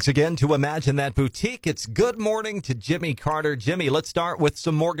Thanks again to Imagine That Boutique. It's Good Morning to Jimmy Carter. Jimmy, let's start with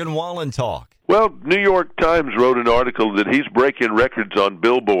some Morgan Wallen talk. Well, New York Times wrote an article that he's breaking records on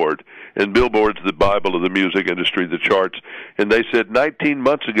Billboard, and Billboard's the Bible of the music industry, the charts. And they said 19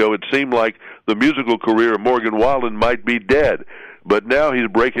 months ago it seemed like the musical career of Morgan Wallen might be dead, but now he's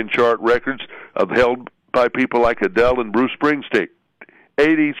breaking chart records held by people like Adele and Bruce Springsteen.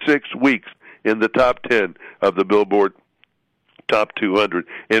 86 weeks in the top 10 of the Billboard Top 200.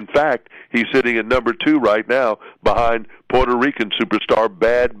 In fact, he's sitting at number 2 right now behind Puerto Rican superstar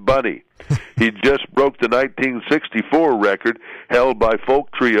Bad Bunny. He just broke the 1964 record held by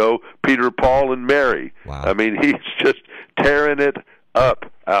folk trio Peter, Paul, and Mary. Wow. I mean, he's just tearing it up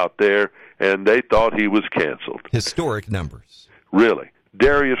out there, and they thought he was canceled. Historic numbers. Really.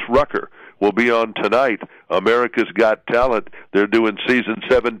 Darius Rucker will be on tonight, America's Got Talent. They're doing season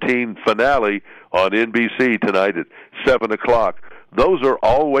 17 finale on NBC tonight at 7 o'clock. Those are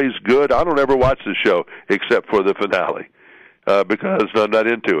always good. I don't ever watch the show except for the finale because I'm not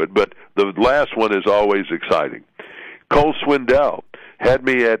into it. But the last one is always exciting. Cole Swindell had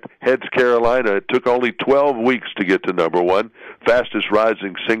me at Heads, Carolina. It took only 12 weeks to get to number 1. Fastest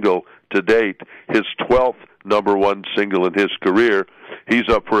rising single to date. His 12th number 1 single in his career. He's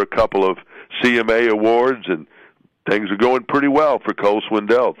up for a couple of CMA awards, and things are going pretty well for Cole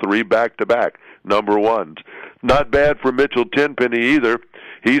Swindell. 3 back-to-back number 1s. Not bad for Mitchell Tenpenny either.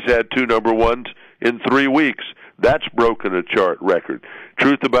 He's had 2 number 1s in 3 weeks. That's broken a chart record.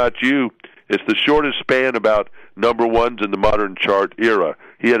 Truth About You, it's the shortest span about number 1s in the modern chart era.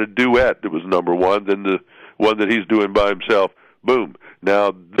 He had a duet that was number 1, then the one that he's doing by himself. Boom.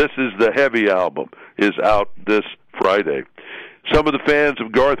 Now, This Is the Heavy album is out this Friday. Some of the fans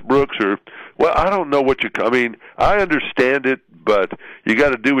of Garth Brooks are, well, I don't know what I mean, I understand it, but you got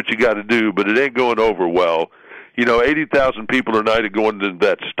to do what you got to do, but it ain't going over well. 80,000 people a night are going to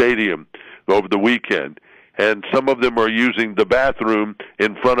that stadium over the weekend, and some of them are using the bathroom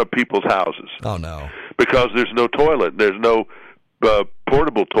in front of people's houses. Oh, no. Because there's no toilet. There's no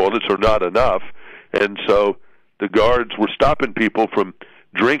portable toilets, or not enough, and so the guards were stopping people from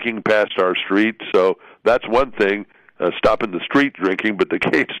drinking past our street, so that's one thing. Stopping the street drinking, but they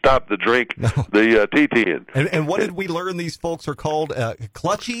can't stop the drink, no. the TTing. And what did we learn these folks are called?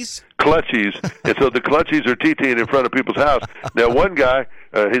 Clutchies? Clutchies. And so the clutchies are TTing in front of people's house. Now, one guy,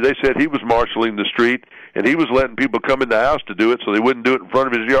 they said he was marshaling the street, and he was letting people come in the house to do it so they wouldn't do it in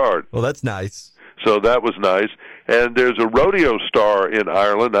front of his yard. Well, that's nice. So that was nice. And there's a rodeo star in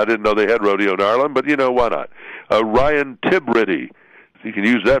Ireland. I didn't know they had rodeo in Ireland, but, why not? Ryan Tibriddy. You can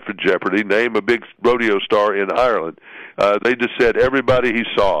use that for Jeopardy. Name a big rodeo star in Ireland. They just said everybody he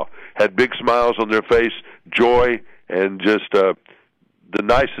saw had big smiles on their face, joy, and just the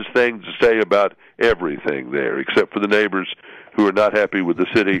nicest things to say about everything there, except for the neighbors who are not happy with the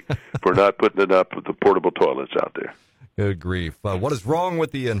city for not putting enough of the portable toilets out there. Good grief. What is wrong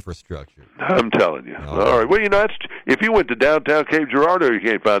with the infrastructure? I'm telling you. All right. Well, if you went to downtown Cape Girardeau, you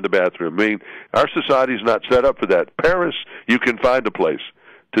can't find a bathroom. I mean, our society's not set up for that. Paris, you can find a place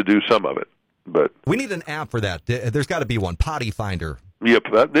to do some of it. But we need an app for that. There's got to be one. Potty Finder. Yep.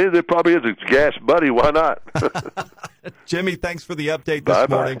 There probably is. It's Gas Buddy. Why not? Jimmy, thanks for the update this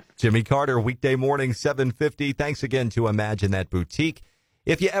morning. Jimmy Carter, weekday morning, 7:50. Thanks again to Imagine That Boutique.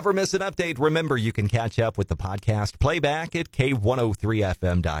 If you ever miss an update, remember you can catch up with the podcast playback at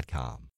K103FM.com.